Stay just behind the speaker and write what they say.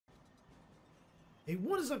Hey,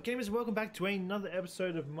 what is up, gamers? Welcome back to another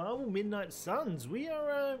episode of Marvel Midnight Suns. We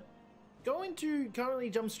are going to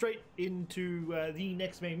currently jump straight into the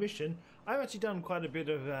next main mission. I've actually done quite a bit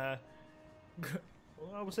of, well,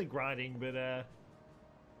 I would say grinding, but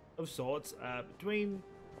of sorts, between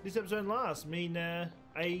this episode and last. I mean,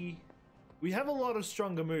 we have a lot of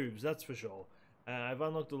stronger moves, that's for sure. I've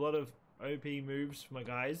unlocked a lot of OP moves for my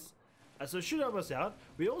guys. So it should help us out.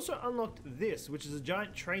 We also unlocked this, which is a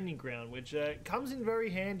giant training ground, which comes in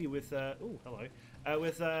very handy with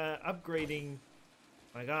with upgrading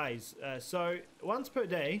my guys. So once per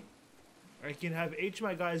day, I can have each of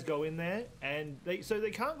my guys go in there, and they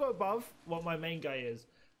can't go above what my main guy is,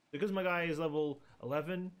 because my guy is level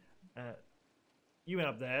 11. You went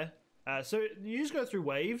up there, so you just go through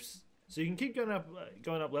waves, so you can keep going up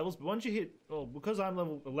levels. But once you hit, well, because I'm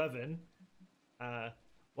level 11.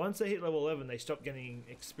 Once they hit level 11, they stop getting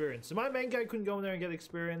experience. So my main guy couldn't go in there and get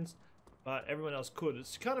experience, but everyone else could.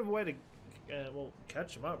 It's kind of a way to, well,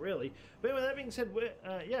 catch them up, really. But anyway, that being said, we're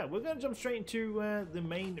going to jump straight into the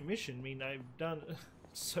main mission. I mean, I've done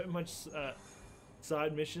so much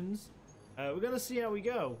side missions. We're going to see how we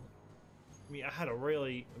go. I mean, I had a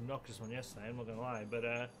really obnoxious one yesterday, I'm not going to lie.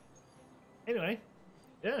 But anyway,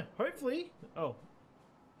 yeah, hopefully. Oh,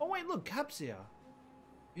 wait, look, Cap's here.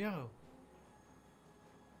 Yo.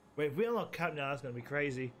 Wait, if we unlock Cap now, that's going to be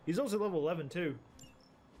crazy. He's also level 11 too.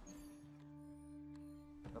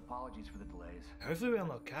 Apologies for the delays. Hopefully we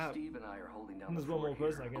unlock Cap. Steve and I are holding down There's the one more fort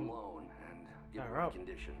person I here can alone, and given my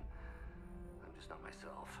condition, I'm just not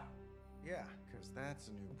myself. Yeah, because that's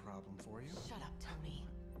a new problem for you. Shut up, Tony.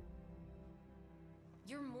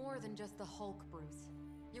 You're more than just the Hulk, Bruce.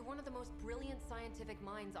 You're one of the most brilliant scientific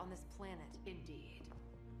minds on this planet. Indeed.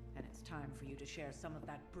 And it's time for you to share some of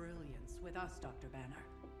that brilliance with us, Dr. Banner.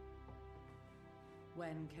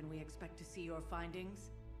 When can we expect to see your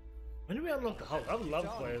findings? When do we unlock the Hulk? I would love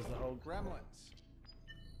to play as the Hulk. Gremlins.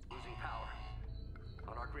 Losing power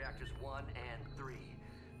on arc reactors 1 and 3.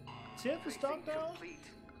 Does he have to stop now? Complete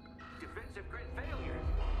defensive grid failure.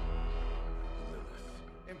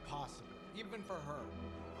 Lilith. Impossible. Even for her.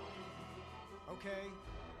 Okay.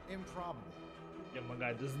 Improbable. Yeah, my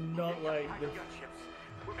guy does not like the...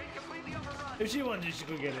 We're being completely overrun. If she wanted, she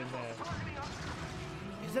could get in there.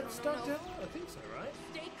 Is that stuck down? I think so, right?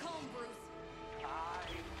 Stay calm, Bruce. I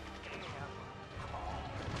am calm.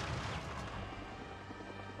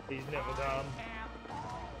 He's never done.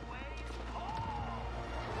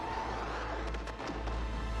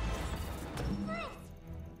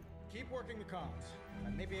 Keep working the comms. I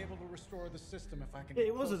may be able to restore the system if I can. Yeah, get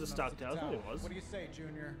it wasn't close a enough stock to the tower. I thought it tower. was. What do you say,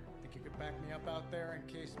 Junior? Think you could back me up out there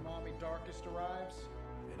in case Mommy Darkest arrives?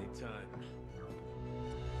 Anytime.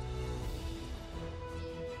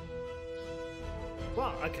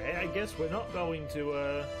 Well, okay, I guess we're not going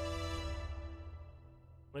to,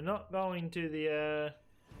 the,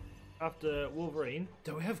 after Wolverine.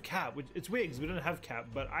 Do we have Cap? Which, it's weird because we don't have Cap,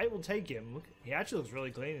 but I will take him. Look, he actually looks really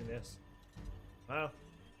clean in this. Wow.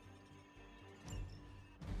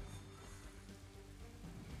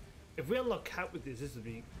 If we unlock Cap with this would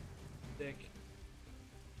be sick.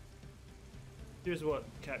 Here's what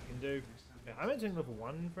Cap can do. Yeah, I'm entering level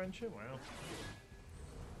 1 in friendship. Wow.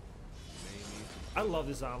 I love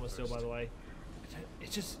this armor still, by the way.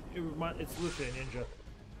 It's just, it's literally a ninja.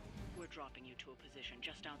 We're dropping you to a position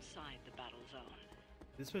just outside the battle zone.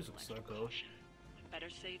 This place looks so cool. Better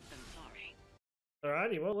safe than sorry.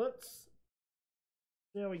 Alrighty, well, let's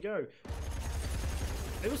see how we go.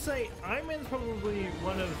 I will say, Iron Man's probably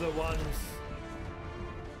one of the ones...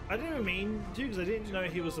 I didn't even mean to, because I didn't know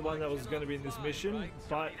he was the one that was going to be in this mission,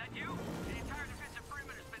 but...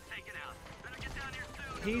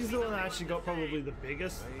 He's the one that actually got probably the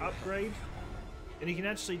biggest upgrade, and he can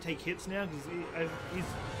actually take hits now because he's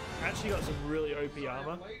actually got some really OP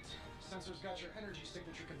armor. Sensors got your energy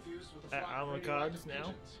signature confused with the Armor cards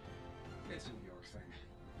now. It's a New York thing.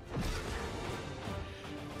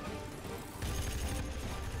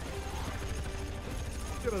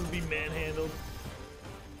 Gonna be manhandled.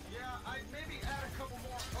 Yeah, I'd maybe add a couple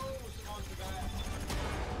more O's onto that.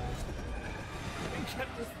 I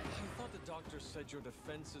thought the doctor said your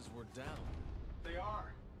defenses were down. They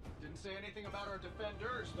are. Didn't say anything about our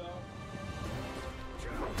defenders, though.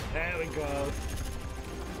 There we go.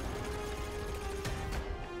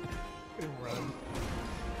 Good run.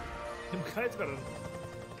 Them guys got a...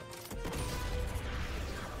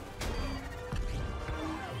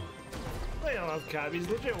 I love Cap. He's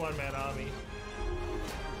legit one-man army.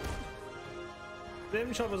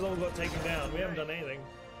 Them choppers all got taken down. We haven't done anything.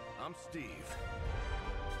 I'm Steve.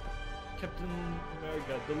 Captain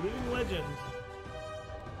America, the living legend.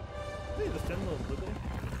 Hey, the Sentinels, did they?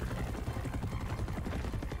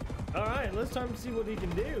 Alright, let's time to see what he can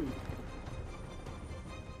do.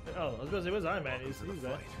 Oh, I was about to say, where's Iron Man? He's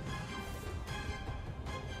there.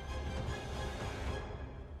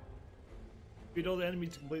 Beat all the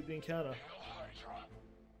enemies to complete the encounter.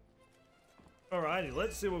 Alrighty,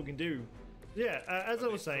 let's see what we can do. Yeah, as I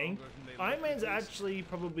was saying, Iron Man's actually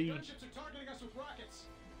probably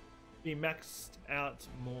be maxed out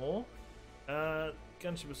more.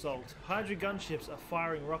 Gunship assault. Hydra gunships are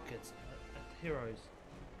firing rockets at heroes.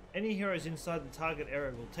 Any heroes inside the target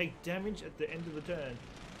area will take damage at the end of the turn.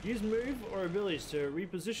 Use move or abilities to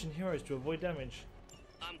reposition heroes to avoid damage.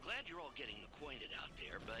 I'm glad you're all getting acquainted out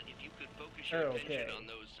there, but if you could focus your attention on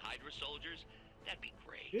those Hydra soldiers, that'd be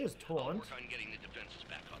great. Here's Taunt. I'll work on getting the defenses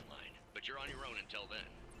back online, but you're on your own until then.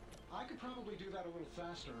 I could probably do that a little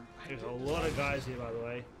faster. There's a lot of guys here, by the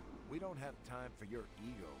way. We don't have time for your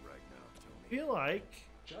ego right now, Tony. I feel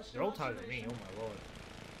like Just they're all targeting me. Oh my lord.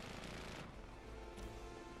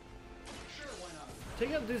 Sure, why not?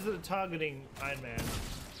 Take out these that are targeting Iron Man.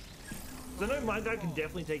 So I know my guy can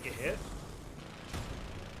definitely take a hit.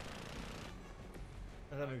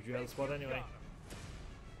 And that moves you out of the spot anyway.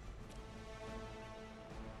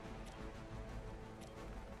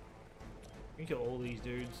 We can kill all these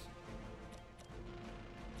dudes.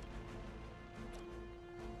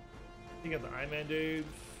 Take out the Iron Man dudes.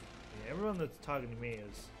 Yeah, everyone that's targeting me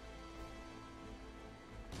is.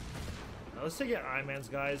 Now let's take out Iron Man's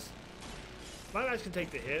guys. My guys can take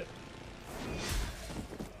the hit.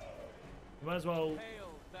 You might as well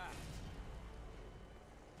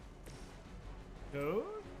go.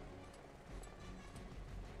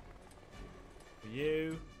 For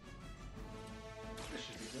you. This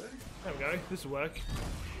should be good. There we go. This will work.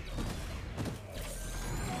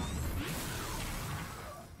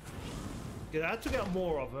 Okay, that took out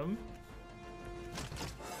more of them.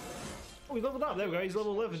 Oh, he leveled up. There we go. He's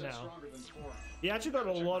level 11 now. He actually got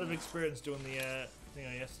a lot of experience doing the thing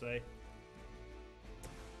on yesterday.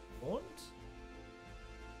 What?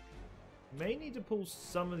 May need to pull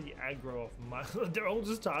some of the aggro off my. They're all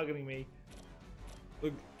just targeting me.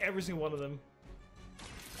 Look, every single one of them.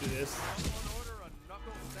 Do this.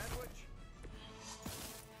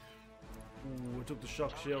 Ooh, I took the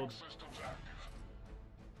shock shield.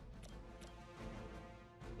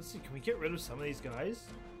 Let's see, can we get rid of some of these guys?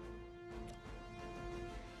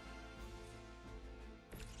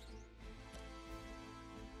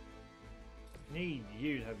 Need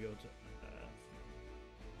you to have your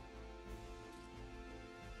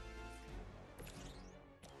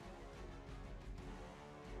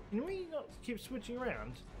can we not keep switching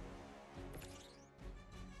around?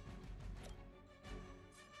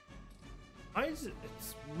 It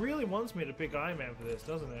really wants me to pick Iron Man for this,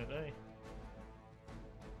 doesn't it? Eh?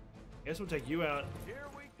 Guess we'll take you out. Here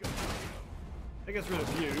we go. That gets rid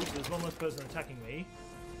of you, so there's one less person attacking me.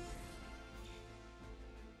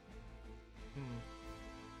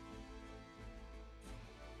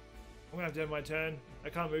 I'm gonna have to end my turn. I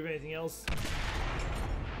can't move anything else.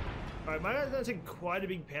 Alright, my guy's gonna take quite a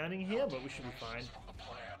big pounding here, but we should be fine.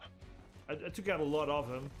 I took out a lot of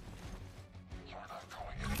them.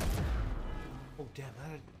 Oh damn, that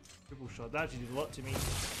had a triple shot. That actually did a lot to me.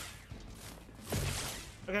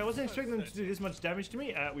 Okay, I wasn't expecting them to do this much damage to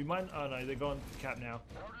me. We might. Oh no, they're gone cap now.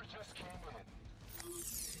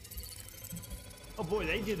 Oh boy,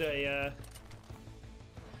 they did a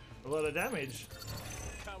lot of damage.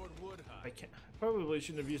 I probably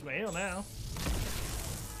shouldn't have used my heal now.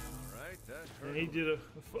 And he did a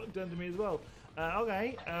fuck ton to me as well.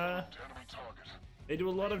 Okay. They do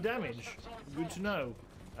a lot of damage. Good to know.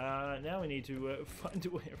 Now we need to find a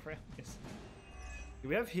way around this. Do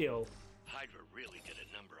we have heal? Hydra really did a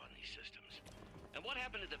number on these systems. And what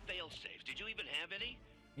happened to the fail-safes? Did you even have any?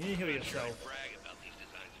 You need to heal I'm sure yourself. I'd brag about these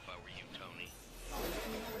designs if I were you, Tony. Let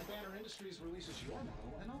me know when Banner Industries releases your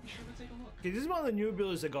model, and I'll be sure to take a look. Okay, this is one of the new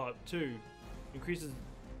abilities I got too. Increases.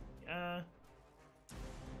 I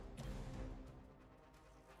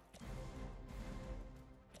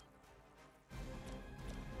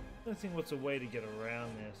don't think what's a way to get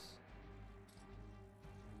around this.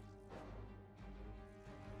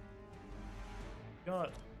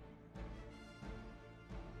 Got.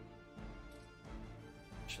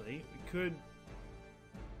 Actually, we could.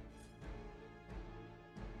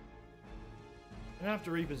 I'm gonna have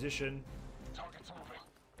to reposition.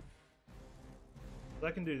 I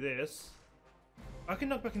can do this. I can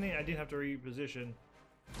knock back in there. I didn't have to reposition.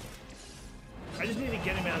 I just need to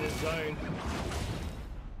get him out of his zone.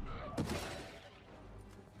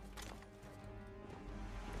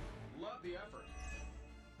 Love the effort.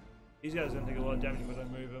 These guys don't take a lot of damage if I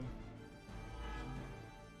don't move them.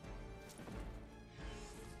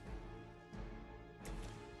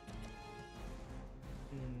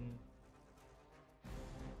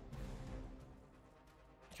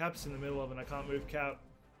 Cap's in the middle of it and I can't move Cap.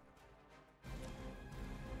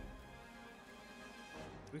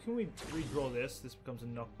 We can redraw this. This becomes a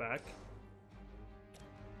knockback.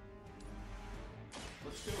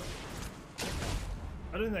 Let's do it.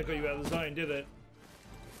 I don't think that got you out of the zone, did it?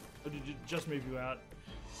 Or did it just move you out?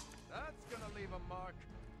 That's gonna leave a mark.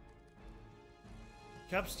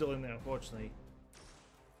 Cap's still in there, unfortunately.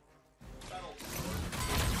 Battle.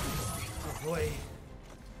 Oh boy.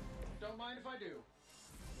 Don't mind if I do.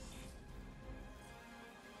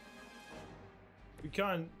 We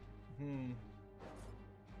can't...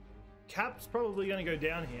 Cap's probably going to go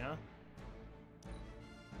down here.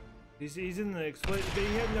 He's in the explosive, but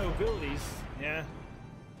he had no abilities. Yeah.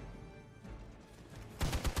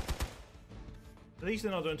 At least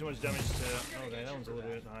they're not doing too much damage to... Okay, that one's a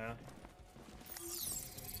little bit higher.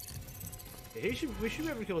 Yeah, we should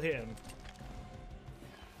be able to kill him.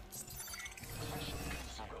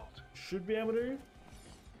 Should be able to.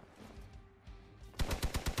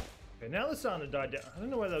 Okay, now they're starting to die down. I don't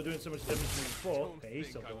know why they were doing so much damage before. Okay, he's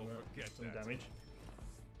still doing some damage.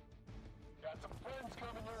 Got some friends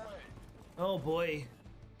coming your way. Oh boy.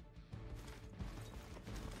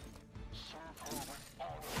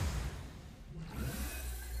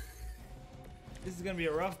 This is gonna be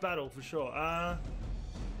a rough battle for sure.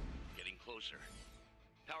 Getting closer.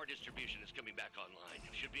 Power distribution is coming back online.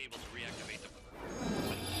 Should be able to reactivate the...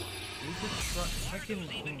 I can...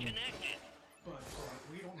 Even connected. But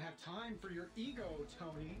we don't have time for your ego,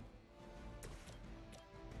 Tony.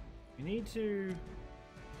 We need to...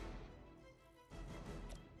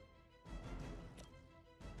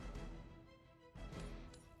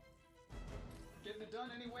 Getting it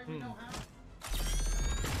done any way we know how.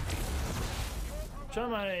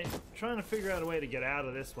 Trying to figure out a way to get out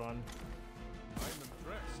of this one. I'm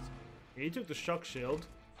impressed. Yeah, he took the shock shield.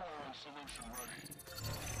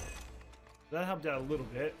 That helped out a little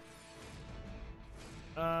bit.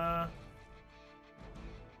 We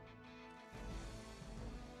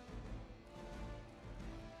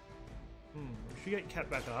should get Cap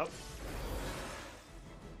back up.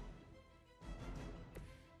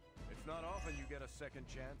 It's not often you get a second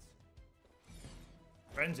chance.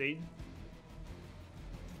 Frenzied.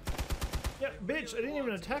 Yeah, bitch, I didn't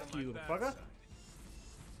even attack you, little fucker.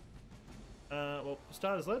 Well, for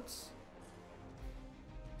starters, let's...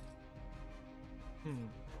 I'm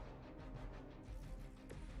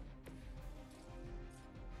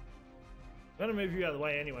gonna move you out of the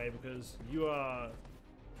way anyway because you are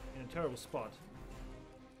in a terrible spot.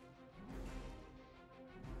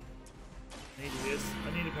 I need this.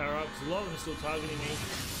 I need to power up because a lot of them are still targeting me.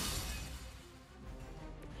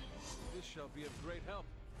 This shall be of great help.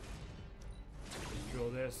 Draw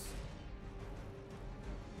this.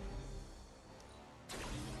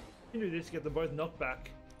 You can do this to get them both knocked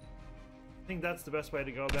back. I think that's the best way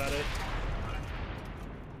to go about it.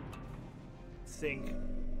 Think.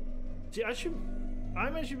 See, Iron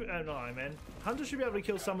should be, not Iron Man. Hunter should be able to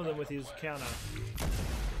kill some of them with his counter.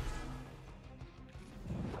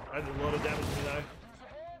 I did a lot of damage to me though.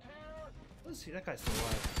 Let's see, that guy's still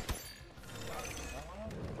alive.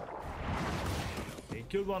 He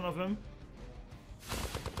killed one of them.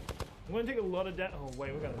 I'm gonna take a lot of damage. Oh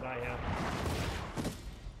wait, we're gonna die here.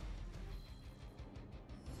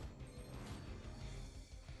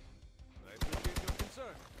 I appreciate your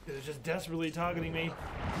concern. They're just desperately targeting me.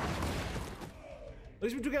 At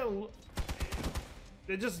least we took out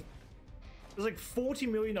a... There's like 40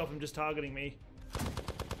 million of them just targeting me.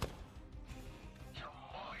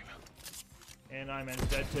 And Iron Man's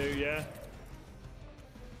dead too, yeah.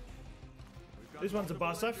 This one's a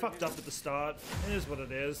bust. I fucked up at the start. It is what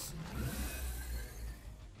it is.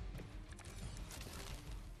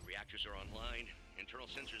 Reactors are online. Internal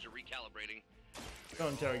sensors are recalibrating. Go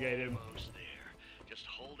interrogate him. Almost there. Just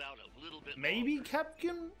hold out a little bit Maybe longer. Cap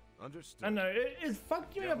can... Understood. I know, it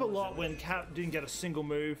fucked me up a lot when Cap didn't get a single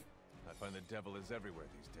move. I find the devil is everywhere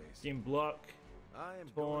these days. Didn't block. I am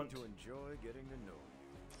Taunt. going to enjoy getting to know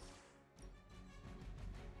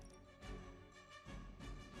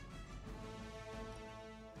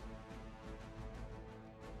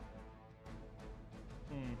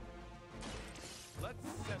you. Let's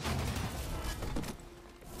set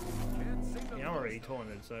Can't see the Yeah, I'm already list.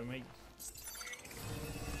 taunted, so mate.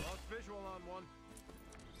 Lost visual on one.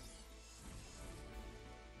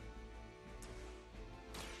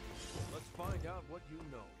 Let's find out what you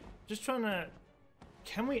know. Just trying to...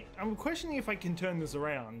 Can we... I'm questioning if I can turn this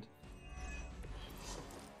around.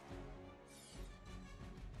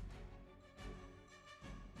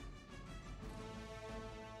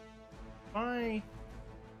 If I...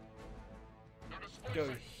 go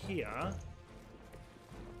here...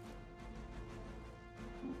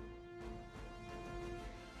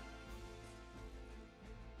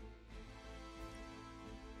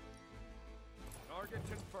 Target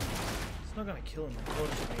confirmed. It's not gonna kill him,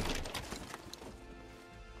 unfortunately.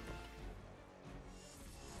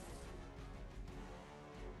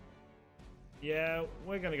 Yeah,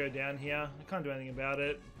 we're gonna go down here. I can't do anything about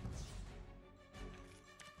it.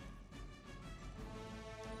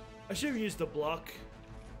 I should have used the block.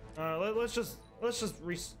 Let's just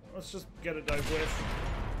get it over with.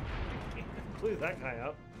 Blew that guy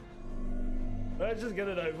up. Let's just get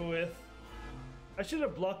it over with. I should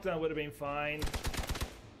have blocked that, would have been fine.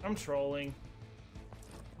 I'm trolling.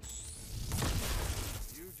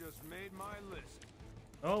 You just made my list.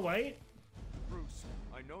 Oh wait. Bruce,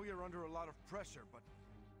 I know you're under a lot of pressure, but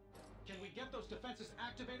Can we get those defenses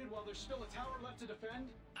activated while there's still a tower left to defend?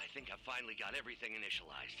 I think I finally got everything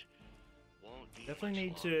initialized. Won't be Definitely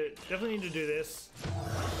much need to do this.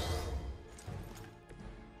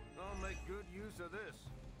 I'll make good use of this.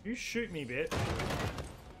 You shoot me, bit.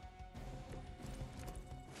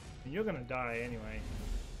 You're gonna die anyway.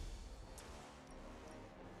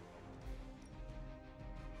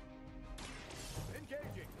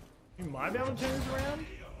 Engaging. You might be able to turn this around.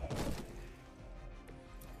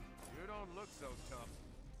 You don't look so tough.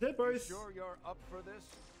 They're You both. sure you're up for this?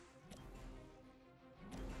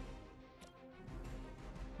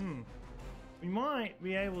 We might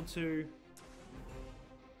be able to.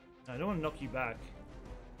 I don't want to knock you back.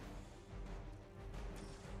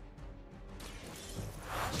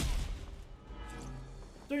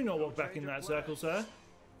 Do not walk back in that circle, sir.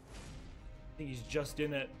 I think he's just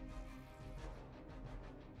in it.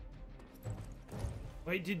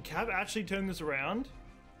 Wait, did Cap actually turn this around?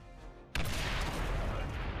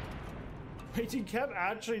 Wait, did Cap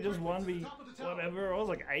actually just 1v whatever? I was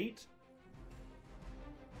like 8?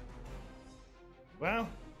 Wow.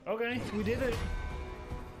 Okay, we did it.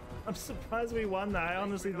 I'm surprised we won that. I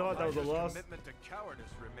honestly thought that was a loss. Commitment to cowardice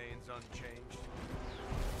remains unchanged.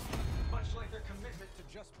 Much like their commitment to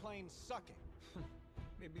just plain sucking.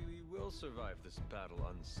 Maybe we will survive this battle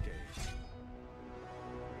unscathed.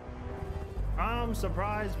 I'm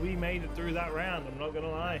surprised we made it through that round. I'm not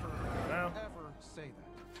gonna lie. Wow. Ever say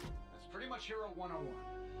that. That's pretty much Hero 101.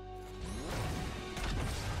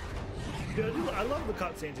 Dude, I love the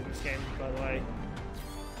cutscenes in this game, by the way.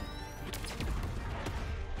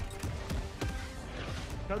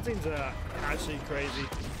 Cutscenes are actually crazy.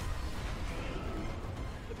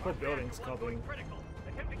 The poor building's cobbling. critical.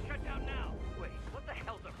 Attempting shutdown now. Wait, what the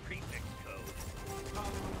hell's a prefix code?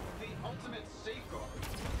 The ultimate safeguard.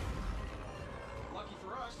 Lucky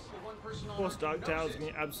for us, the one person on Poor Earth who Stark knows Tower's it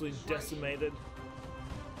getting absolutely is right decimated.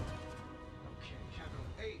 Okay, capital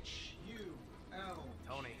H U L.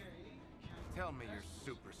 Tony, tell me your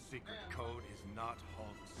super secret code is not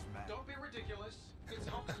Hulk Smash. Don't be ridiculous. It's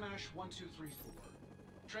Hulk Smash 1234.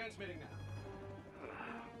 Transmitting now.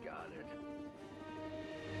 Got it.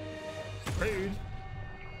 Rude.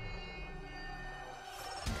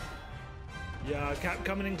 Yeah, Cap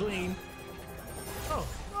coming in clean. Oh,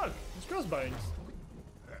 look, it's crossbones.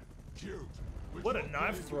 Cute. What a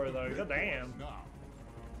knife throw, though. God damn. Now.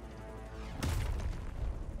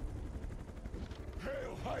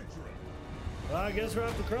 Hail Hydra! Well, I guess we're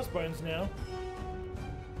after crossbones now.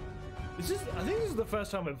 I think this is the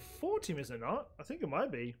first time I've fought him, is it not? I think it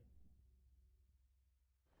might be.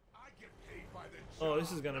 I get paid by the Oh,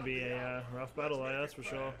 this is going to be a rough battle, though, that's for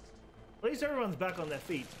sure. At least everyone's back on their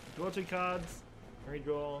feet. Draw 2 cards,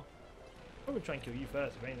 redraw. Probably try and kill you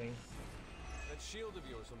first, if anything. That shield of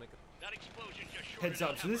yours will make a... That explosion just shorted Heads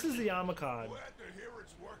up, out so this is the armor card. Glad to hear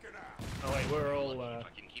it's working out. Oh wait, we're all, If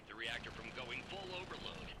I can keep the reactor from going full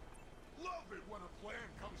overload. Love it when a plan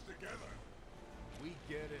comes together. We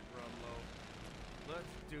get it, Rumlow.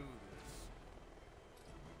 Let's do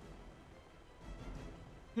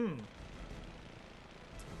this.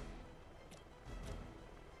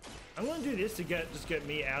 I'm gonna do this to just get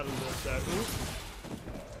me out of the circle.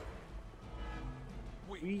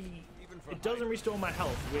 It doesn't restore my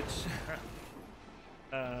health, which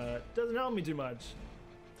doesn't help me too much.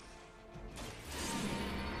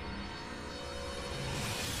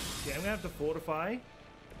 Yeah, I'm gonna have to fortify. The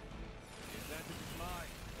advantage is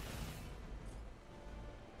mine.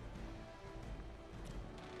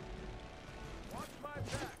 Watch my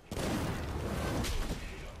back.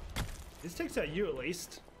 This takes out you at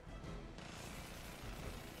least.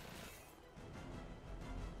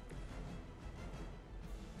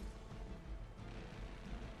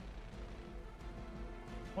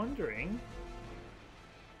 Wondering.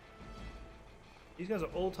 These guys are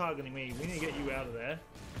all targeting me. We need to get you out of there.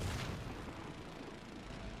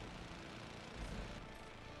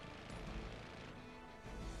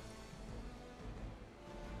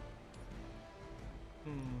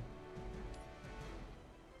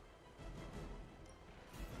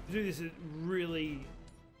 To do this, it really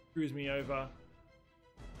screws me over.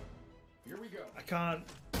 Here we go. I can't.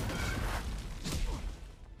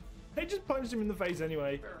 I just punched him in the face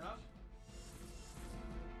anyway. Fair enough.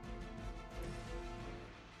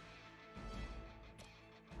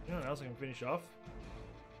 Anyone else I can finish off?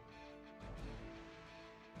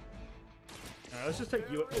 Alright, let's just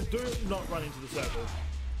take you. Do not run into the circle.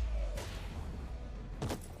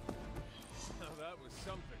 Now that was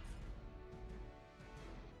something.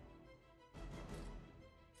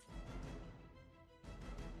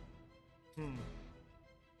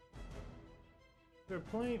 They're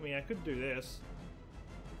playing me. I could do this.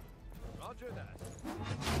 Roger that.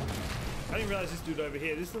 I didn't realize this dude over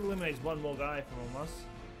here. This eliminates one more guy from us.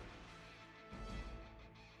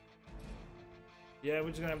 Yeah, we're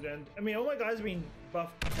just gonna have to end. I mean, all my guys have been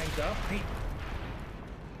buffed, tanked up. I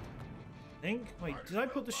think. Wait, did I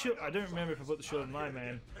put the shield? I don't remember if I put the shield on my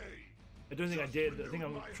man. I don't think I did. I think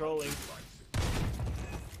I'm trolling.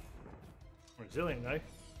 Resilient though.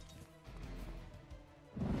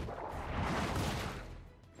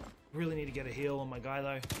 Really need to get a heal on my guy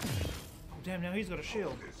though. Oh damn! Now he's got a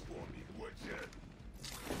shield.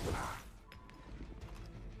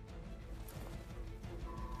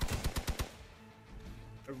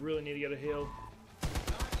 I really need to get a heal. Not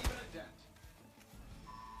even a dent.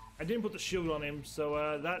 I didn't put the shield on him,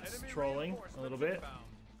 so that's Enemy trolling a little bit. inbound.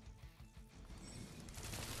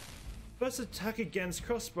 First attack against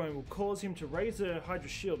Crossbone will cause him to raise the Hydra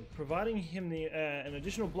shield, providing him an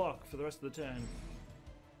additional block for the rest of the turn.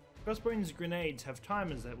 Crossbone's grenades have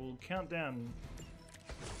timers that will count down.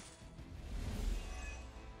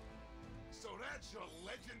 So that's your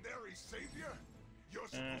legendary savior?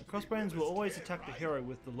 Crossbones will always attack the hero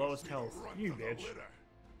with the lowest health. You bitch.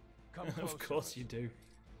 Come Of closer, course you do.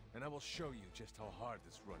 and I will show you just how hard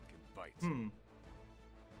this run can bite.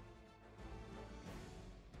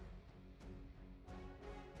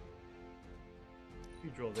 You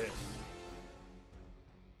draw this.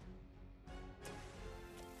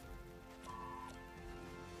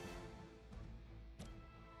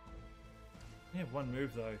 You have one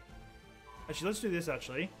move though. Actually, let's do this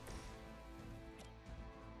actually.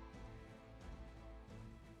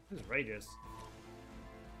 This is radius.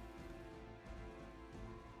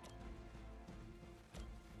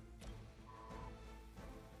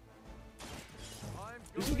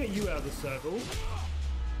 This will get you out of the circle.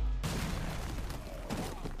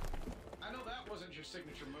 I know that wasn't your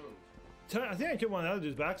signature move. I think I killed one of the other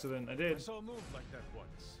dudes by accident. I I did. saw a move like that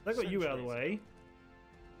once. That got you out of the Centuries way.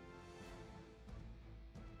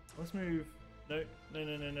 Let's move. No, no,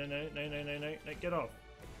 no, no, no, no, no, no, no, no, no, get off.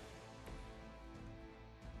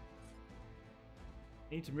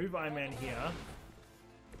 Need to move Iron Man here.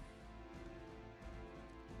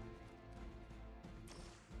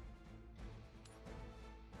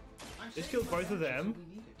 This killed both of them.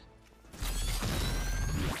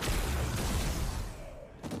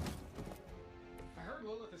 I heard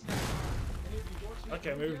Lilith is coming. Any of you dorks need Okay,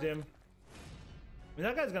 to move moved here? him. I mean,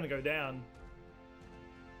 that guy's gonna go down.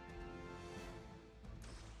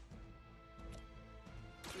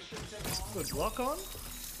 This shouldn't take long. Good block on.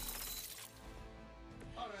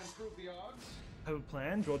 How to improve the odds? Have a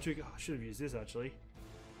plan. Draw two. Oh, I should have used this actually.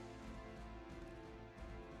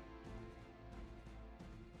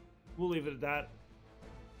 We'll leave it at that.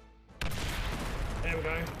 There we go.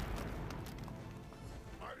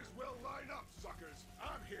 Might as well line up, suckers.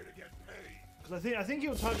 I'm here to get paid. Because I think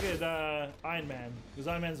he'll target Iron Man. Because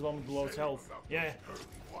Iron Man's the one with the lowest health. Yeah.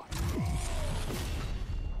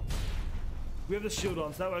 We have the shield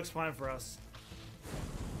on, so that works fine for us.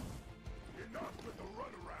 Enough with the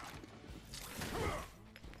runaround.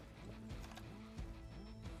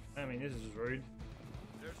 I mean, this is just rude.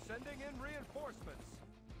 They're sending in reinforcements.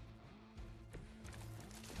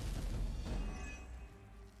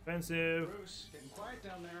 Offensive. Bruce, getting quiet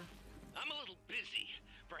down there. I'm a little busy.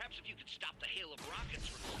 Perhaps if you could stop the hail of rockets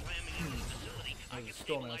from slamming into the facility, I There's could a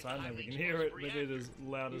storm stabilize outside, the nobody highly can hear it, explosive but it reactor. is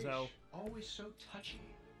loud as hell. Always so touchy.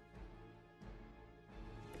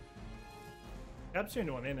 Cap's the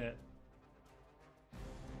only one in it.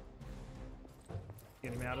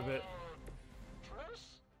 Get him out of it.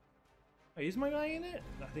 Hey, is my guy in it?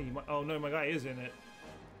 I think he might. Oh no, my guy is in it.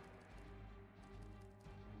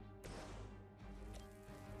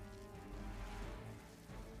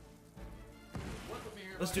 Work with me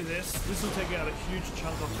here, Let's do buddy. this. This will take out a huge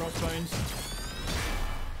chunk of Crossbones.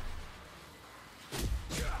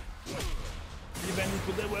 The Avengers,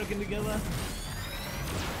 but they're working together.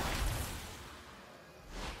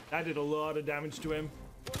 That did a lot of damage to him.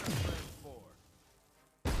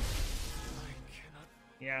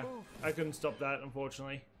 Yeah, I couldn't stop that,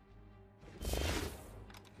 unfortunately.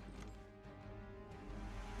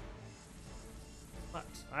 But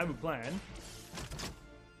I have a plan.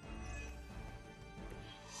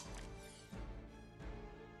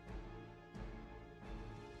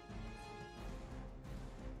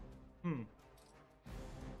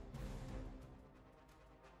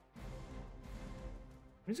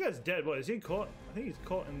 This guy's dead. What, is he caught? I think he's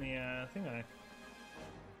caught in the thing.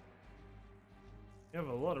 You have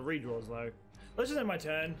a lot of redraws though. Let's just end my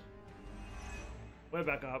turn. We're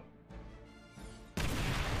back up.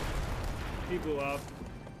 He blew up.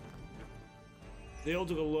 They all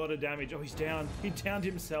took a lot of damage. Oh, he's down. He downed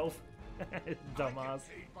himself. Dumbass.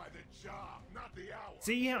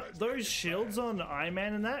 See how those shields on Iron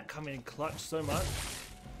Man and that come in clutch so much?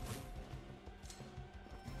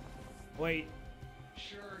 Wait.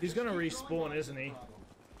 He's gonna respawn, isn't he?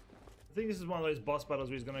 I think this is one of those boss battles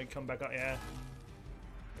where he's gonna come back up. Yeah.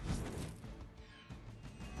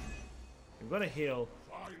 We've got to heal.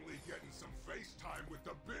 Finally getting some FaceTime with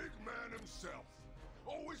the big man himself.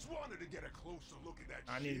 Always wanted to get a closer look at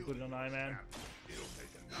that. I need to put it on Iron Man. It'll take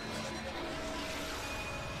a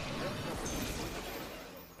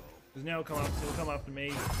Because now he'll come after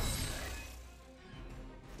me.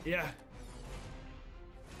 Yeah.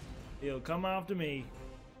 He'll come after me.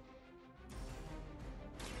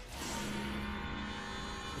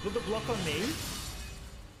 Put the block on me.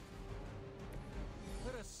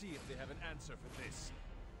 Let us see if they have an answer for this.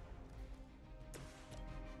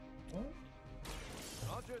 What?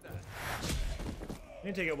 Roger that. Let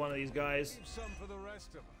me take out one of these guys. Leave some for the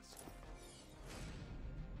rest of us.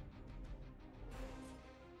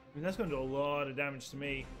 I mean, that's going to do a lot of damage to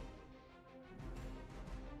me.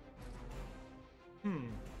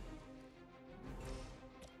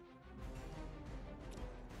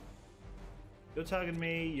 You're targeting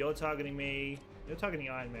me, you're targeting me, you're targeting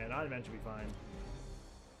Iron Man. Iron Man should be fine.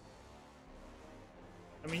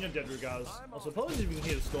 I mean, you're dead regardless. Also, apologies if you can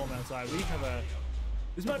hear the storm outside. We have a...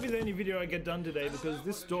 This might be the only video I get done today because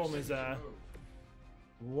this storm is,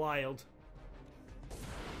 wild.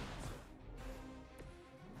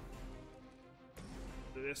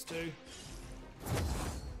 Do this too.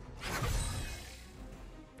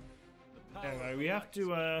 Anyway, we have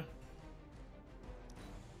to,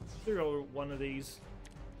 throw one of these.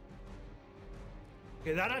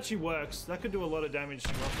 Okay, that actually works. That could do a lot of damage to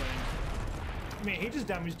Rockland. I mean, he just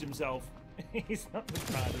damaged himself. He's not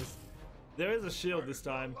the hardest. There is a shield this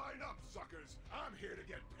time. line up, suckers. I'm here to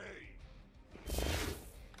get paid.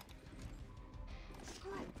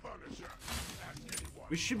 Screw Punisher. Ask anyone.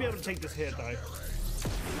 We should be able to take this hit though.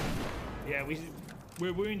 Yeah,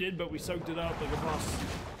 we're wounded, but we soaked it up like a boss.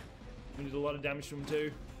 We did a lot of damage to him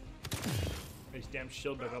too. Get his damn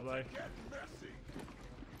shield back up though. Get messy.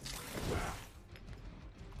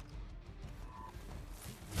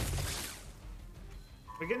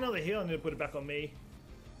 If I get another heal, I'm gonna put it back on me.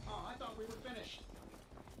 Oh, I thought we were finished.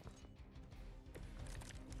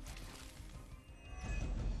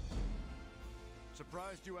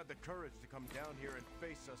 Surprised you had the courage to come down here and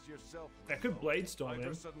face us yourself. That could blade storm Hydra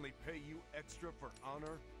him. suddenly pay you extra for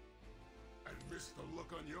honor? And miss the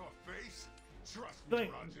look on your face? Trust me,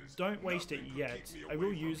 Rogers. Don't waste it nothing could yet. keep me I away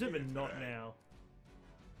will from use it, here but not today. now.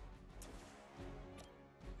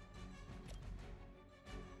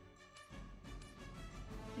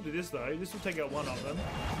 Do this though. This will take out one of them.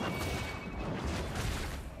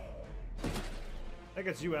 That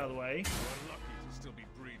gets you out of the way. You're lucky to still be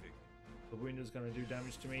breathing. The wind is going to do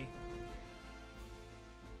damage to me.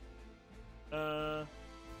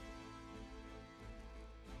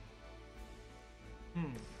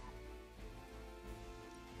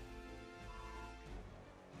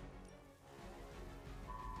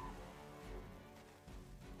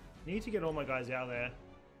 Need to get all my guys out there.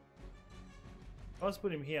 Let's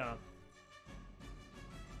put him here.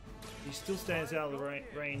 He still stands out of the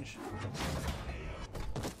range.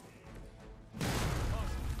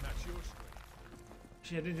 That's your strength.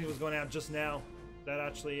 Actually, I didn't think it was going out just now. That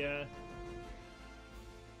actually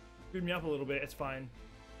screwed me up a little bit. It's fine.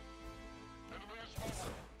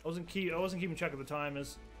 I wasn't keeping track of the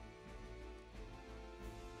timers.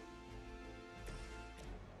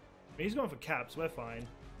 I mean, he's going for caps. We're fine.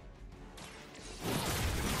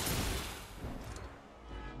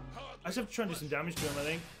 I just have to try and do some damage to him, I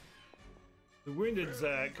think. The wounded's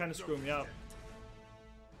kind of screwing me up.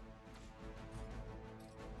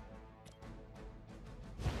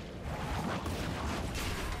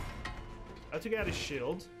 I took out his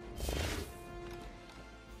shield.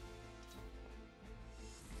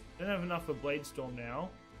 Don't have enough for Blade Storm now.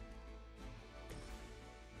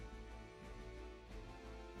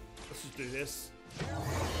 Let's just do this.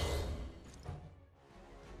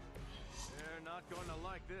 They're not going to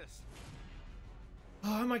like this.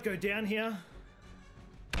 Oh, I might go down here.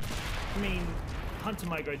 I mean, Hunter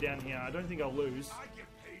might go down here. I don't think I'll lose. I get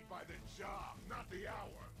paid by the job, not the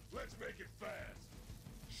hour. Let's make it fast.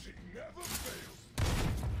 She never fails.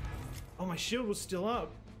 Oh, my shield was still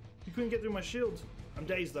up. You couldn't get through my shield. I'm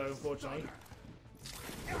dazed though, unfortunately.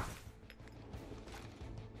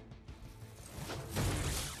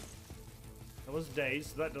 I was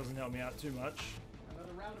dazed, so that doesn't help me out too much.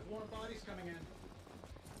 Another round of warm bodies coming in.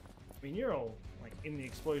 I mean, you're all like in the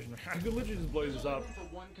explosion. I could literally just blow There's this only up. room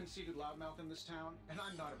for one conceited loudmouth in this town, and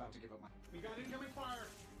I'm not about to give up my. We got incoming fire.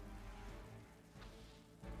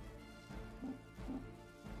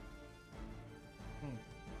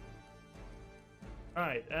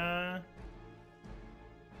 Alright,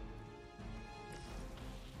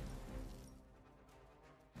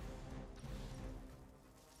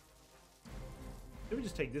 let me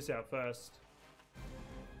just take this out first.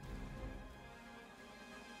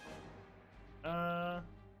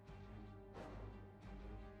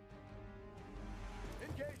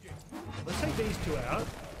 Engaging. Let's take these two out.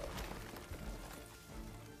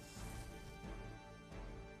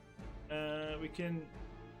 We can.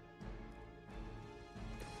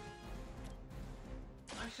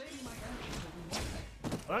 I'm saving my energy for one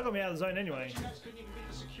thing. Well, that got me out of the zone anyway. You guys couldn't even beat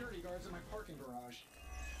the security guards in my parking garage.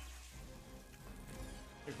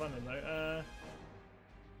 Pretty fun though.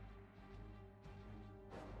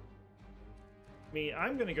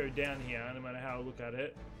 I'm gonna go down here no matter how I look at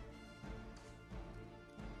it.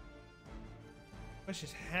 Question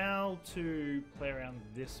is how to play around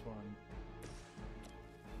this one.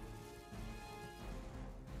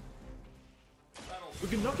 We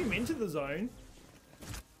can knock him into the zone.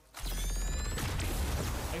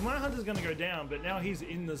 Like my hunter's gonna go down, but now he's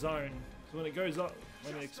in the zone. So when it goes up,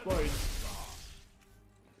 when it explodes.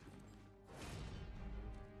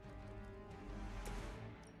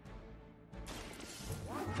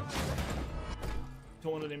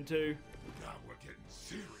 Taunted him too. Now we're getting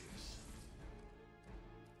serious.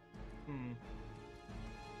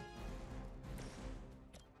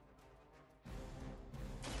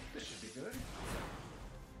 This should be good.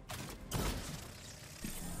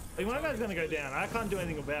 Like my guy's gonna go down. I can't do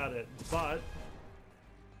anything about it, but.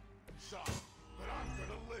 Shot, but I'm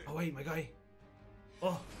gonna live. Oh wait, my guy.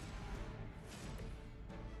 Oh.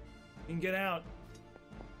 He can get out.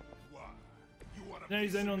 Why? You wanna No,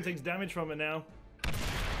 he's the only one that takes damage from it now.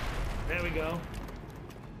 There we go.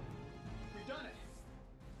 We've done it.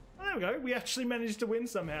 Oh, there we go. We actually managed to win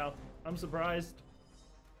somehow. I'm surprised.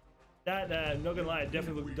 That, not gonna lie, it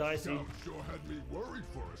definitely looked dicey. Sure had me worried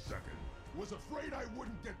for a second. Was afraid I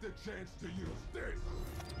wouldn't get the chance to use this.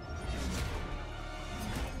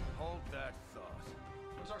 Hold that thought.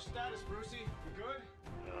 What's our status, Brucey? We good?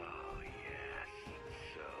 Oh, yes.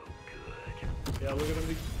 So good. Yeah, look at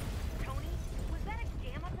him. Tony, was that a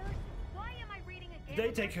gamma burst? Why am I reading a gamma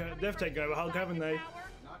burst They've taken over Hulk, haven't they?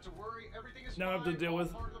 Not to worry, everything is Now I have to fine, deal all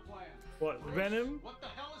with- part of the plan. What, Bruce, Venom? What the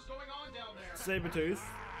hell is going on down there? Sabretooth,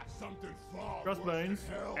 Something far Crossbones, worse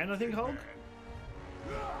than hell, and I think Hulk? man.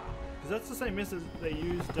 Because that's the same miss as they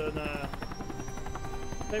used on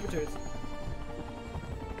Sabretooth.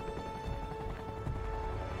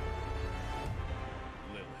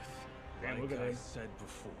 Lilith, Damn, like look at I him. said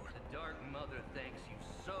before, The Dark Mother thanks you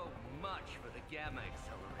so much for the Gamma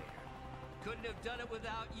Accelerator. Couldn't have done it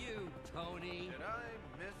without you, Tony. Did I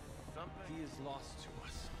miss something? he is lost to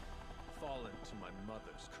us, fallen to my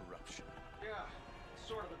mother's corruption. Yeah,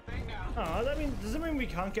 sort of a thing now. Oh, that means does it mean we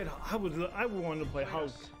can't get? I would want to play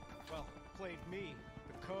Hulk. Well, played me.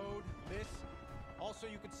 The code, this. Also,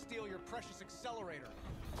 you could steal your precious accelerator.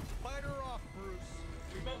 Fight her off, Bruce.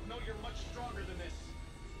 We both know you're much stronger than this.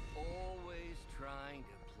 Always trying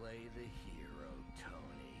to play the hero,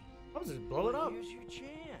 Tony. I'll just blow it up. Here's your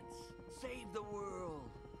chance. Save the world.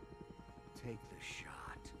 Take the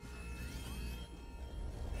shot.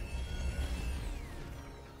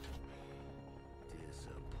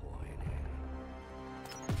 Disappointing.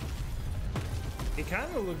 He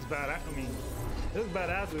kind of looks badass. I mean, he looks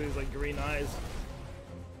badass with his like green eyes.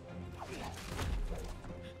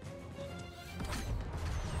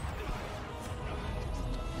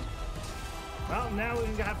 Well, now we're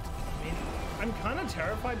gonna have to. I mean, I'm kind of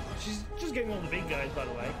terrified. She's just getting all the big guys, by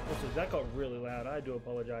the way. Also, that got really loud. I do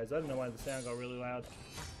apologize. I don't know why the sound got really loud.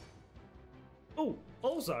 Oh,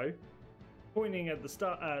 also, pointing at the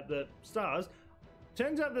stars.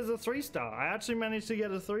 Turns out there's a 3-star. I actually managed to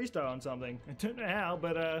get a 3-star on something. I don't know how,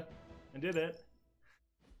 but I did it.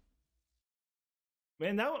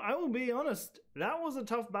 Man, I will be honest. That was a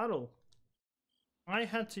tough battle. I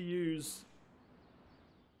had to use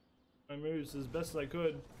my moves as best as I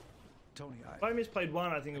could. Tony, If I misplayed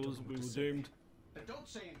one, I think we were doomed. And don't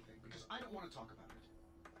say anything, because I don't want to talk about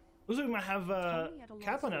it. Looks like we might have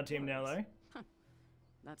Cap on our team now, though.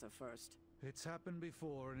 That's a first. It's happened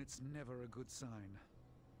before, and it's never a good sign.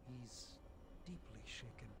 He's deeply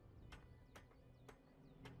shaken.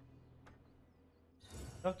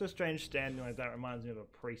 Doctor Strange standing like that reminds me of a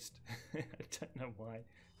priest. I don't know why.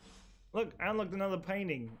 Look, I unlocked another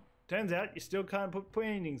painting. Turns out you still can't put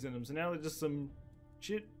paintings in them, so now they're just some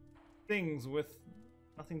shit things with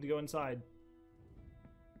nothing to go inside.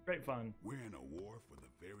 Great fun. We're in a war for the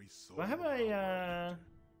very soul. Do I have a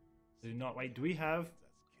do not wait, do we have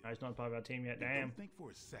no, it's not part of our team yet, damn. Don't think for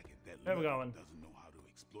a second that Where we going? doesn't know how to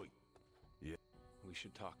exploit. Yeah, we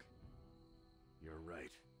should talk. You're right.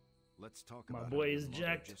 Let's talk My about boy how is your mother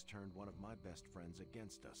jacked. just turned one of my best friends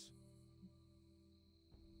against us.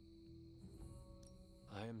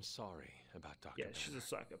 I am sorry about Dr. Yeah, she's a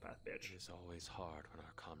psychopath bitch. It is always hard when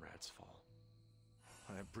our comrades fall.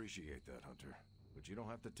 I appreciate that, Hunter. But you don't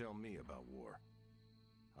have to tell me about war.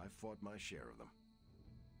 I've fought my share of them.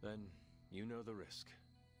 Then you know the risk.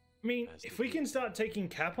 I mean, if we can start taking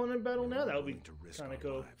Cap on in battle now, that would be to risk kind our of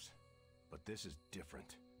cool. lives. But this is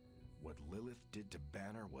different. What Lilith did to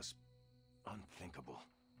Banner was unthinkable.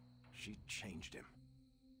 She changed him.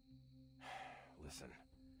 Listen,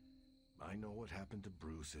 I know what happened to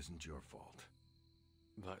Bruce isn't your fault.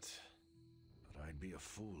 But I'd be a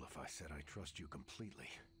fool if I said I trust you completely.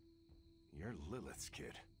 You're Lilith's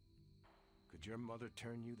kid. Could your mother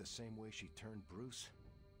turn you the same way she turned Bruce?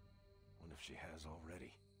 What if she has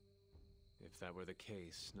already? if that were the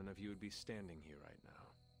case, none of you would be standing here right now.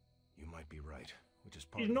 You might be right, which is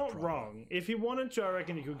part He's of the not problem. wrong. If he wanted to, I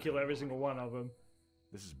reckon he could kill every single one of them.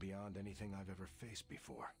 This is beyond anything I've ever faced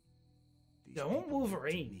before. These Yeah, I want people look to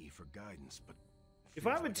Wolverine. me for guidance, but it If I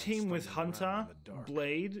feels have a like I'm team with stumbling Hunter, around in the dark.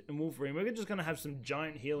 Blade, and Wolverine, we're just gonna have some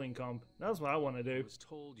giant healing comp. That's what I want to I do. was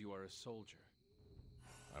told you are a soldier.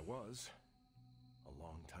 I was. A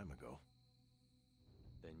long time ago.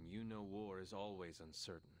 Then you know war is always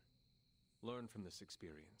uncertain. Learn from this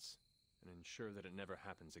experience, and ensure that it never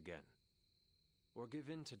happens again. Or give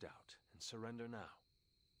in to doubt, and surrender now.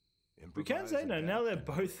 We can say no, now they're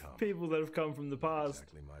both people that have come from the past.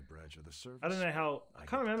 Exactly my branch of the service. I don't know how, I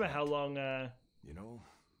can't remember how long You know,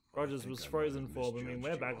 Rogers was frozen for, but I mean,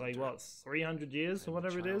 we're back like, what, 300 years or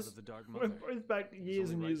whatever it is? We're both back years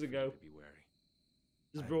and years ago.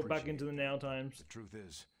 Just brought back into the now times. The truth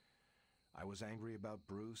is, I was angry about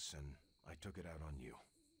Bruce, and I took it out on you.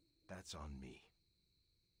 That's on me.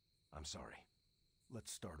 I'm sorry. Let's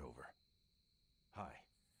start over. Hi,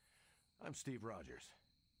 I'm Steve Rogers.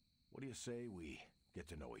 What do you say we get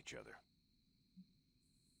to know each other?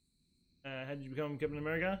 How did you become Captain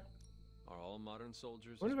America? Are all modern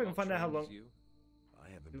soldiers I wonder as if I can find out how well-trained long- as you? I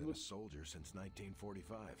haven't been a soldier since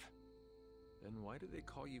 1945. Then why do they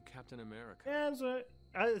call you Captain America? Yeah, so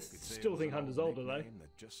I You could say still it was think an Hunter's old older though. nickname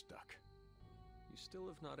that just stuck. You still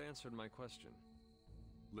have not answered my question.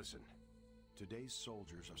 Listen, today's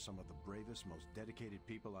soldiers are some of the bravest, most dedicated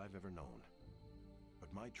people I've ever known.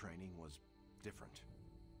 But my training was different.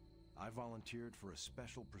 I volunteered for a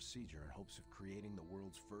special procedure in hopes of creating the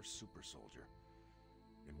world's first super soldier.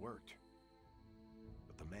 It worked.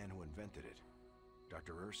 But the man who invented it,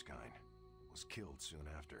 Dr. Erskine, was killed soon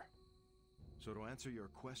after. So to answer your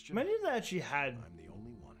question, Imagine if they actually had I'm the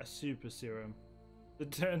only one. a super serum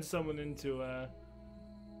that turns someone into a...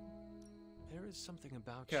 There is something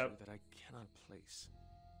about Cap. you that I cannot place.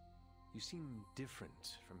 You seem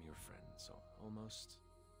different from your friends, almost.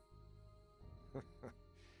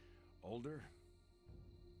 Older?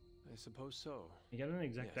 I suppose so. You get an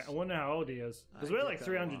exact... Yes. I wonder how old he is. Because I we're get like that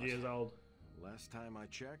a 300 lot. years old. Last time I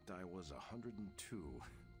checked, I was 102.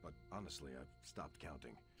 But honestly, I've stopped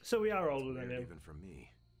counting. So we are older It's than weird him. even for me.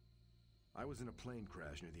 I was in a plane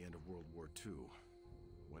crash near the end of World War II.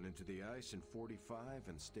 Went into the ice in 45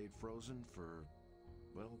 and stayed frozen for,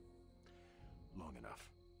 well, long enough.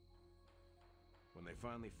 When they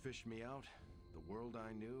finally fished me out, the world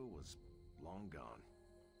I knew was long gone.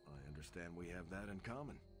 I understand we have that in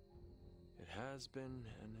common. It has been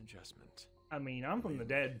an adjustment. I mean, I'm from the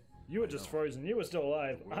dead. You were just frozen. You were still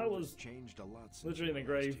alive. The world I has was changed a lot since literally in the we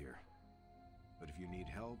were last grave. here. But if you need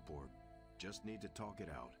help or just need to talk it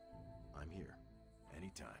out, I'm here.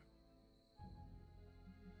 Anytime.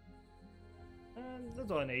 That's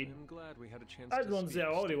all I need. I'm glad we had a chance I to just wanted to see speak,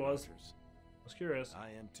 how old he Steve was. Rogers. I was curious. I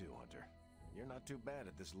am too, Hunter. You're not too bad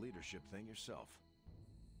at this leadership thing yourself.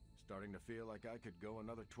 Starting to feel like I could go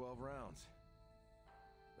another 12 rounds.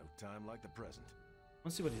 No time like the present.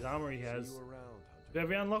 Let's see what his armor he has. See you around, Hunter. Have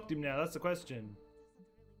we unlocked him now? That's the question.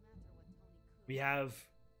 We have...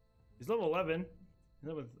 He's level 11. He's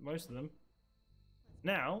level with most of them.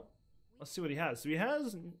 Now, let's see what he has. So he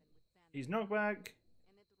has... He's knockback.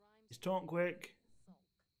 his taunt quick,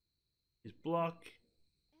 his block,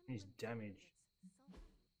 and his damage.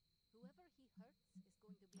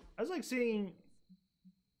 I was like seeing.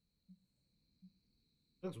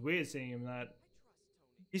 Looks weird seeing him that.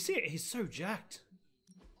 You see it? He's so jacked.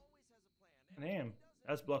 Damn,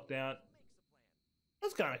 that's blocked out.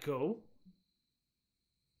 That's kind of cool.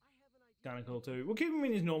 Kind of cool too. We'll keep him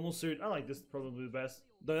in his normal suit. I like this probably the best.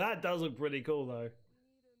 Though that does look pretty cool though.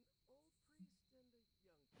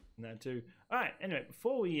 And that too. Alright, anyway,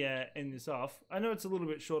 before we end this off, I know it's a little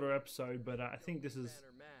bit shorter episode, but I think this is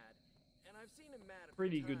a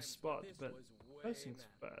pretty good spot. But first things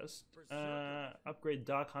first, upgrade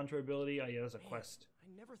Dark Hunter ability. Oh yeah, that's a quest.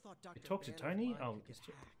 I talk to Tony? Oh,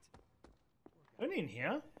 Tony in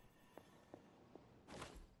here?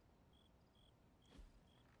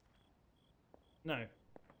 No.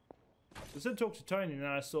 I said talk to Tony, and then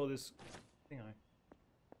I saw this thing.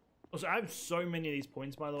 Also, I have so many of these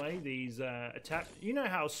points, by the way. These attack. You know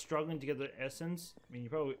how I was struggling to get the essence. I mean, you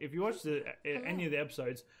probably, if you watch any of the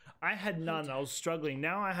episodes, I had none. I was struggling.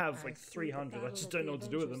 Now I have like 300. I just don't know what to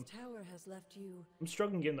do with them. Tower has left you I'm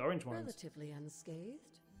struggling getting the orange ones. relatively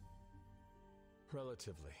unscathed.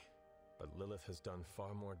 Relatively, but Lilith has done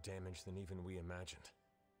far more damage than even we imagined.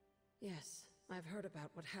 Yes, I've heard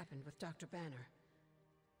about what happened with Dr. Banner.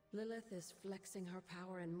 Lilith is flexing her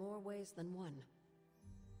power in more ways than one.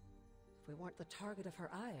 If we weren't the target of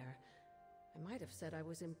her ire, I might have said I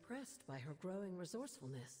was impressed by her growing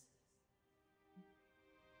resourcefulness.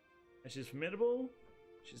 And she's formidable.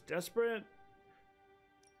 She's desperate.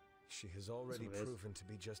 She has already proven to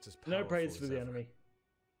be just as powerful. No praise for the ever. enemy.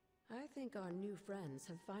 I think our new friends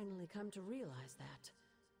have finally come to realize that.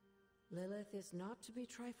 Lilith is not to be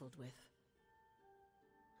trifled with.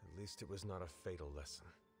 At least it was not a fatal lesson.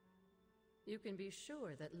 You can be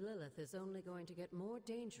sure that Lilith is only going to get more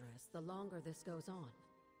dangerous the longer this goes on.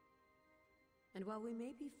 And while we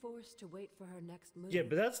may be forced to wait for her next move... Yeah,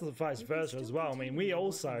 but that's the vice versa as well. I mean, we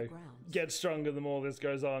also get stronger the more this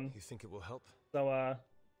goes on. You think it will help? So,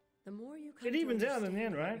 the more you come it evens out in the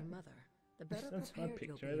end, about right? your mother, the better That's my prepared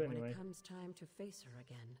you'll picture be anyway. when it comes time to face her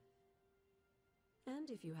again. And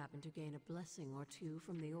if you happen to gain a blessing or two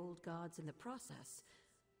from the old gods in the process,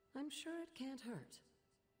 I'm sure it can't hurt.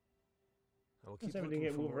 I will keep Let's looking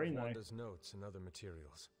get for more Wolverine, of though. Wanda's notes and other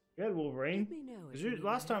materials. We had Wolverine. Let me know if you need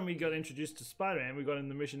Last my time we got introduced to Spider-Man, we got in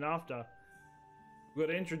the mission after. We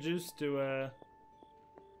got introduced to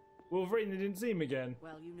Wolverine and didn't see him again.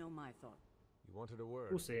 Well, you know my thought. You wanted a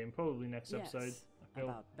word? We'll see him probably next episode. I feel.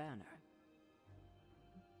 About Banner.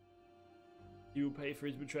 He will pay for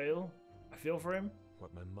his betrayal. I feel for him.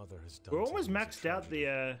 What my mother has done. We're almost maxed out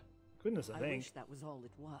the goodness, I think. wish that was all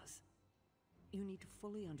it was. You need to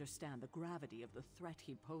fully understand the gravity of the threat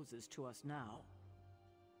he poses to us now.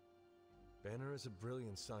 Banner is a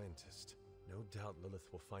brilliant scientist. No doubt Lilith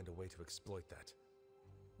will find a way to exploit that.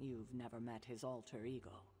 You've never met his alter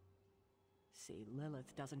ego. See,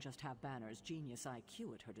 Lilith doesn't just have Banner's genius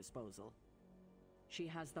IQ at her disposal. She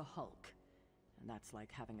has the Hulk, and that's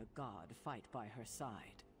like having a god fight by her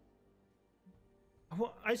side.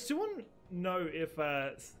 Well, I still want to know if,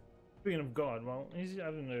 speaking of God, well, I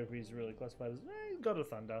don't know if he's really classified as he's God of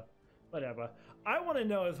Thunder. Whatever. I want to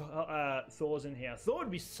know if Thor's in here. Thor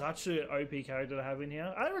would be such an OP character to have in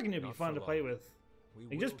here. I reckon it'd be fun to play with.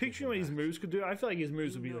 Like, just picturing what his moves could do, I feel like his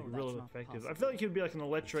moves would be like really effective. I feel like he'd be like an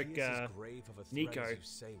electric Nico. As you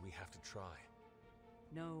say, we have to try.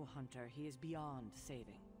 No, Hunter, he is beyond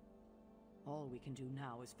saving. All we can do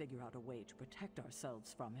now is figure out a way to protect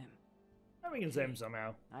ourselves from him. And we can save him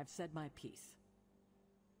somehow. I've said my piece.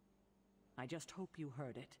 I just hope you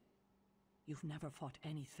heard it. You've never fought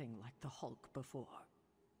anything like the Hulk before.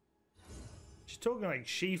 She's talking like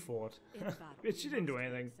she fought. But she didn't do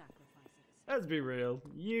anything. Let's be real.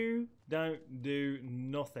 You don't do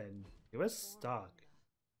nothing. Where's Stark?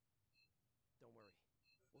 Don't worry.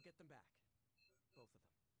 We'll get them back. Both of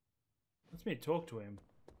them. Let's me talk to him.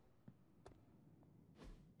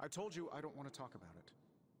 I told you I don't want to talk about it.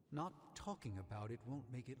 Not talking about it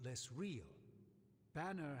won't make it less real.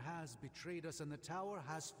 Banner has betrayed us and the tower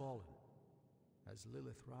has fallen. As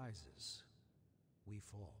Lilith rises, we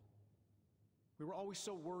fall. We were always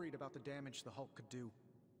so worried about the damage the Hulk could do.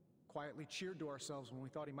 Quietly cheered to ourselves when we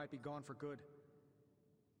thought he might be gone for good.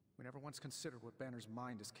 We never once considered what Banner's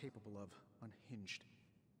mind is capable of, unhinged.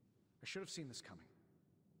 I should have seen this coming.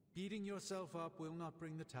 Beating yourself up will not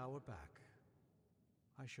bring the tower back.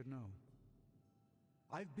 I should know.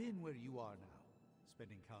 I've been where you are now,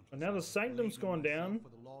 spending countless And now the hours Sanctum's blaming gone down, myself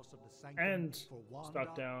for the loss of the Sanctum, and for Wanda.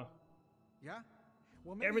 Stark Tower. Yeah?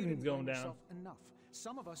 Well, maybe Everything's you didn't blame going down. yourself enough.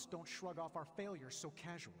 Some of us don't shrug off our failures so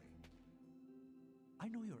casually. I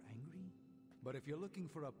know you're angry, but if you're looking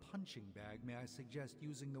for a punching bag, may I suggest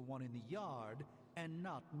using the one in the yard and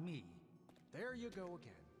not me? There you go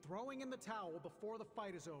again. Throwing in the towel before the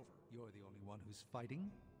fight is over. You're the only one who's fighting.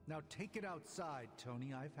 Now take it outside,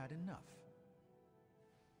 Tony. I've had enough.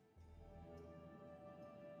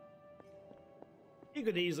 He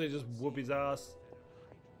could easily just whoop his ass.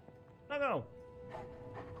 No.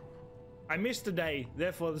 I missed a day,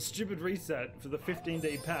 therefore the stupid reset for the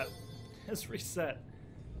 15-day pat has reset.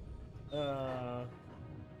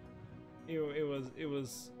 It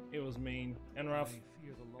was mean and rough.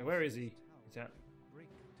 Hey, where is he? He's out.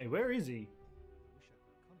 Hey, where is he?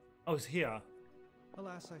 Oh, he's here.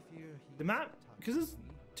 Alas, I fear the map, because it's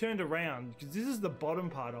turned around, because this is the bottom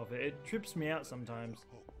part of it. It trips me out sometimes.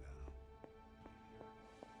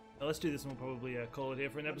 Now, let's do this and we'll probably call it here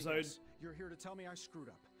for an episode. You're here to tell me I screwed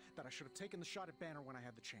up, that I should have taken the shot at Banner when I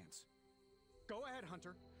had the chance. Go ahead,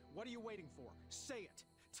 Hunter. What are you waiting for? Say it.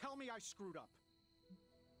 Tell me I screwed up.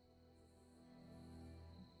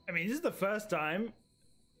 I mean, this is the first time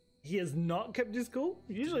he has not kept his cool.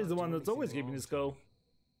 Usually he's the one that's always keeping his cool.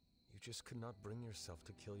 You just could not bring yourself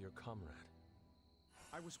to kill your comrade.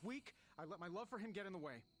 I was weak. I let my love for him get in the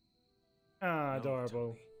way. Ah,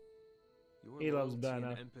 adorable. He loves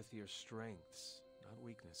Banner. And empathy are strengths, not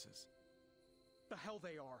weaknesses. The hell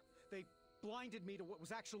they are. They blinded me to what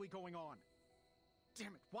was actually going on.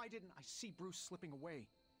 Damn it, why didn't I see Bruce slipping away?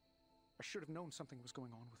 I should have known something was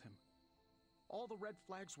going on with him. All the red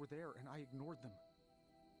flags were there and I ignored them.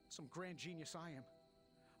 Some grand genius I am.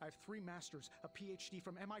 I have 3 masters, a PhD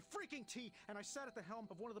from MI-freaking-T, and I sat at the helm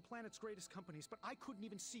of one of the planet's greatest companies, but I couldn't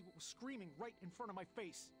even see what was screaming right in front of my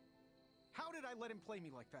face. How did I let him play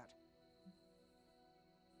me like that?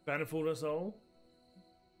 Banner fooled us all.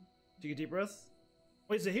 Take a deep breath.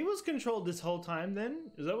 Wait, so he was controlled this whole time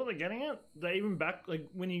then? Is that what they're getting at? They even back, like,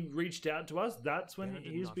 when he reached out to us, that's when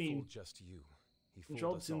he's been just you. He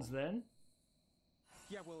controlled since then?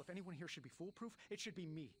 Yeah, well, if anyone here should be foolproof, it should be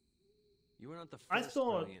me. You are not the first I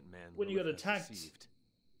thought brilliant man when you got attacked,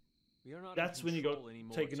 that's when you got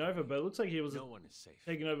taken over, but it looks like he was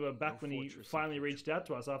taken over back when he finally reached out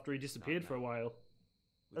to us after he disappeared for a while.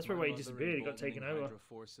 That's where he disappeared, he got taken over. Hydra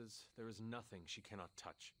forces, there is nothing she cannot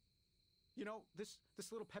touch. You know, this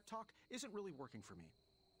little pep talk isn't really working for me.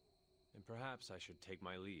 And perhaps I should take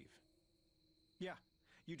my leave. Yeah,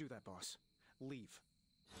 you do that, boss. Leave.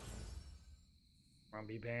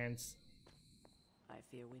 Rumpy pants. I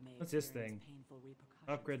fear we may What's this thing?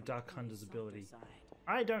 Upgrade Dark Hunter's ability. Side.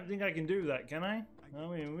 I don't think I can do that, can I? I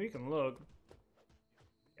mean, we can look.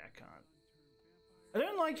 Yeah, I can't. I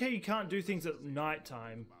don't like how you can't do things at night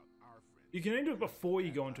time. You can only do it before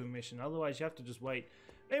you go into a mission, otherwise you have to just wait.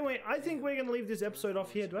 Anyway, I think we're going to leave this episode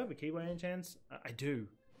off here. Do I have a key by any chance? I do.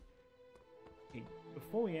 Okay,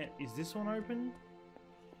 before we end, is this one open?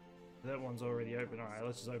 That one's already open. Alright,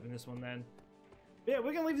 let's just open this one then. Yeah,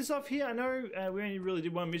 we're going to leave this off here. I know we only really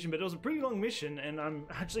did one mission, but it was a pretty long mission, and I'm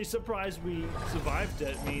actually surprised we survived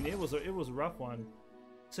it. I mean, it was a rough one.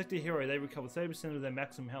 Sector Hero, they recover 30% of their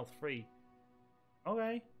maximum health free.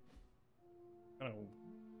 Okay. Oh,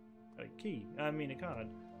 a key. I mean, a card.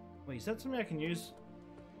 Wait, is that something I can use?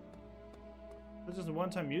 Is this just a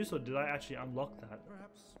one-time use, or did I actually unlock that?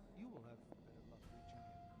 Perhaps you will have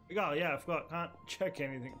better luck. Oh, yeah, I forgot. Can't check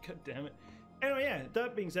anything. God damn it. Anyway, yeah,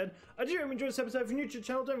 that being said, I do hope you enjoyed this episode. If you're new to the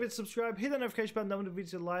channel, don't forget to subscribe, hit that notification button, when the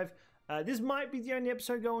videos are live. This might be the only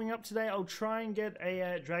episode going up today. I'll try and get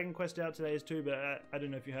a Dragon Quest out today as too, but I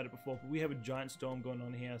don't know if you heard it before, but we have a giant storm going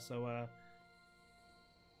on here, so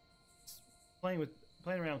playing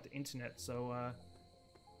around with the internet, so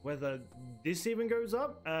whether this even goes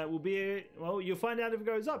up will be well, you'll find out if it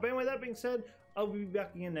goes up. Anyway, that being said, I'll be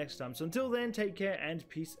back again next time. So until then, take care and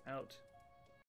peace out.